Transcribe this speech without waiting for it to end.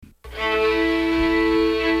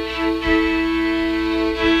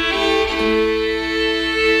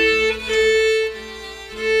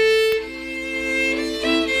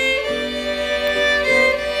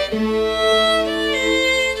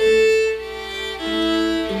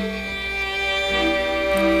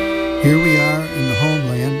Here we are in the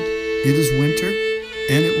homeland. It is winter,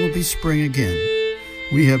 and it will be spring again.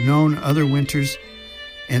 We have known other winters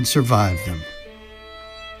and survived them.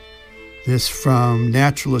 This from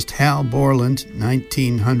naturalist Hal Borland,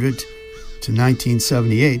 1900 to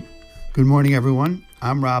 1978. Good morning, everyone.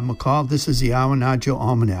 I'm Rob McCall. This is the Awanadjo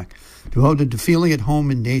Almanac, devoted to feeling at home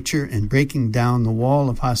in nature and breaking down the wall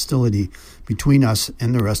of hostility between us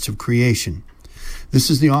and the rest of creation. This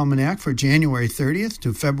is the Almanac for January 30th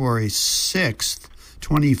to February 6th,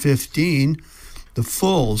 2015, the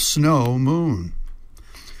full snow moon.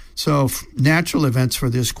 So, natural events for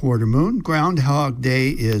this quarter moon. Groundhog Day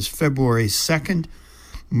is February 2nd,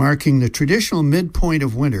 marking the traditional midpoint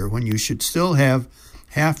of winter when you should still have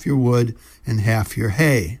half your wood and half your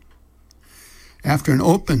hay. After an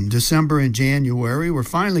open December and January, we're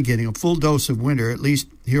finally getting a full dose of winter, at least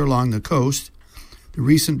here along the coast. The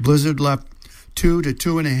recent blizzard left 2 to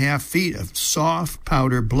 2.5 feet of soft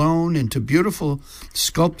powder blown into beautiful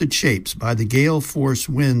sculpted shapes by the gale force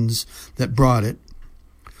winds that brought it.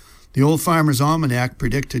 The Old Farmer's Almanac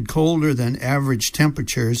predicted colder than average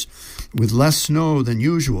temperatures with less snow than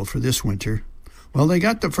usual for this winter. Well, they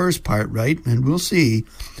got the first part right, and we'll see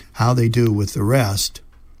how they do with the rest.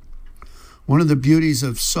 One of the beauties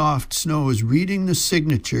of soft snow is reading the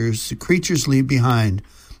signatures the creatures leave behind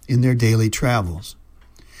in their daily travels.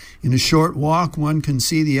 In a short walk, one can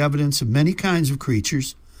see the evidence of many kinds of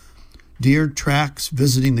creatures: deer tracks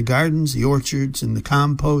visiting the gardens, the orchards, and the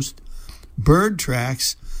compost, bird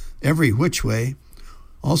tracks every which way,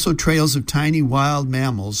 also trails of tiny wild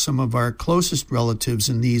mammals, some of our closest relatives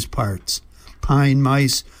in these parts: pine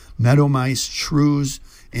mice, meadow mice, shrews,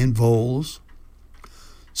 and voles.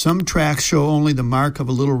 Some tracks show only the mark of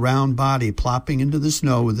a little round body plopping into the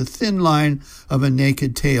snow with a thin line of a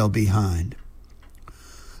naked tail behind.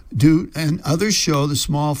 And others show the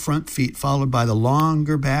small front feet followed by the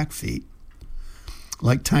longer back feet,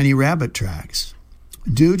 like tiny rabbit tracks.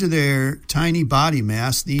 Due to their tiny body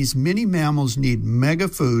mass, these mini mammals need mega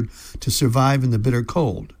food to survive in the bitter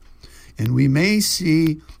cold, and we may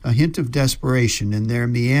see a hint of desperation in their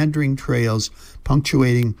meandering trails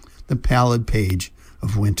punctuating the pallid page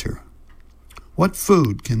of winter. What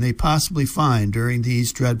food can they possibly find during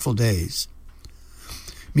these dreadful days?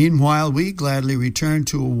 Meanwhile, we gladly return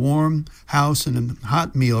to a warm house and a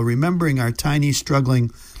hot meal, remembering our tiny, struggling,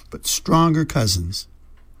 but stronger cousins.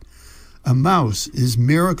 A mouse is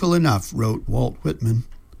miracle enough, wrote Walt Whitman,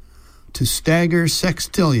 to stagger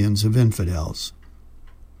sextillions of infidels.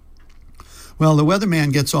 Well, the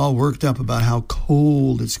weatherman gets all worked up about how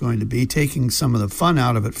cold it's going to be, taking some of the fun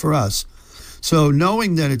out of it for us. So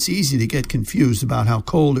knowing that it's easy to get confused about how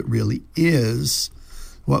cold it really is,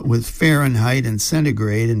 what with Fahrenheit and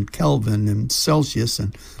centigrade and Kelvin and Celsius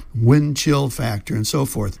and wind chill factor and so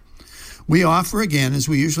forth, we offer again, as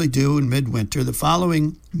we usually do in midwinter, the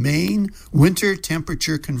following Maine winter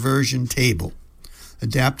temperature conversion table,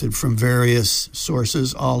 adapted from various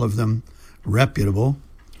sources, all of them reputable,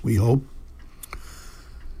 we hope.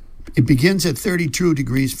 It begins at 32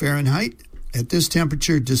 degrees Fahrenheit. At this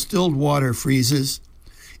temperature, distilled water freezes,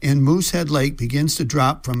 and Moosehead Lake begins to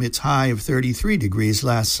drop from its high of 33 degrees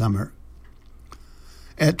last summer.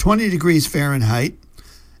 At 20 degrees Fahrenheit,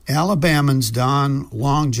 Alabamans don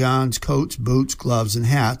long johns, coats, boots, gloves, and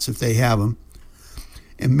hats if they have them,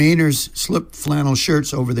 and Mainers slip flannel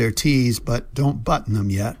shirts over their tees but don't button them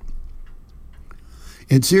yet.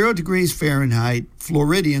 At 0 degrees Fahrenheit,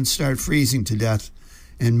 Floridians start freezing to death,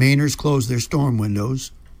 and Mainers close their storm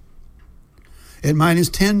windows. At minus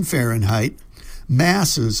 10 Fahrenheit,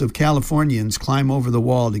 masses of Californians climb over the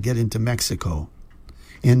wall to get into Mexico,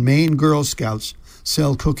 and Maine Girl Scouts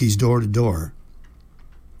sell cookies door to door.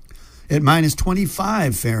 At minus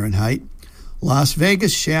 25 Fahrenheit, Las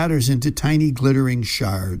Vegas shatters into tiny glittering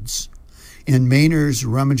shards, and Mainers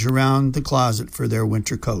rummage around the closet for their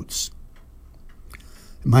winter coats.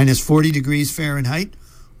 At minus 40 degrees Fahrenheit,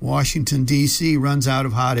 Washington, D.C. runs out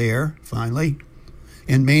of hot air, finally,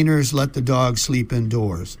 and Mainers let the dogs sleep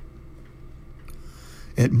indoors.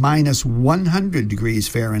 At minus 100 degrees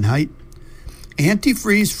Fahrenheit,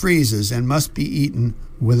 antifreeze freezes and must be eaten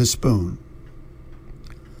with a spoon.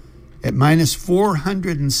 At minus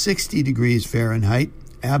 460 degrees Fahrenheit,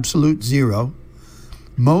 absolute zero,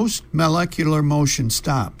 most molecular motion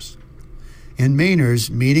stops, and Mainers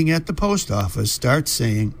meeting at the post office start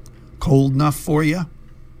saying, "Cold enough for you?"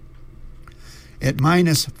 At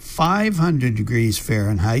minus 500 degrees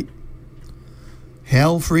Fahrenheit,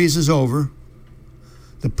 hell freezes over.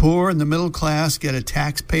 The poor and the middle class get a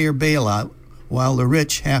taxpayer bailout, while the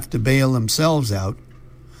rich have to bail themselves out,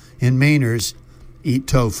 and Mainers eat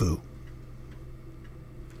tofu.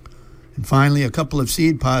 And finally, a couple of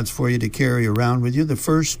seed pods for you to carry around with you. The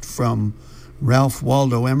first from Ralph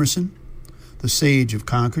Waldo Emerson, the sage of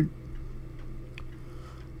Concord.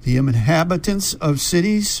 The inhabitants of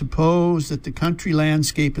cities suppose that the country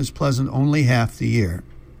landscape is pleasant only half the year.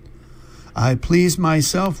 I please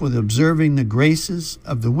myself with observing the graces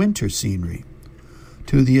of the winter scenery.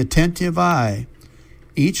 To the attentive eye,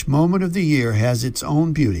 each moment of the year has its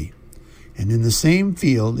own beauty, and in the same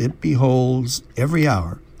field it beholds every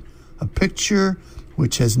hour a picture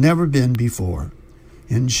which has never been before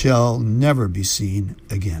and shall never be seen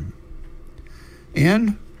again.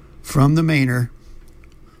 And from the Mainer,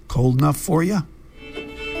 cold enough for you?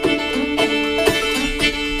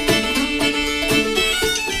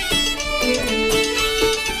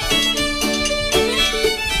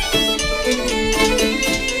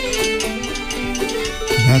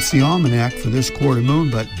 That's the almanac for this quarter moon,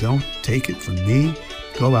 but don't take it from me.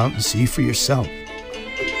 Go out and see for yourself.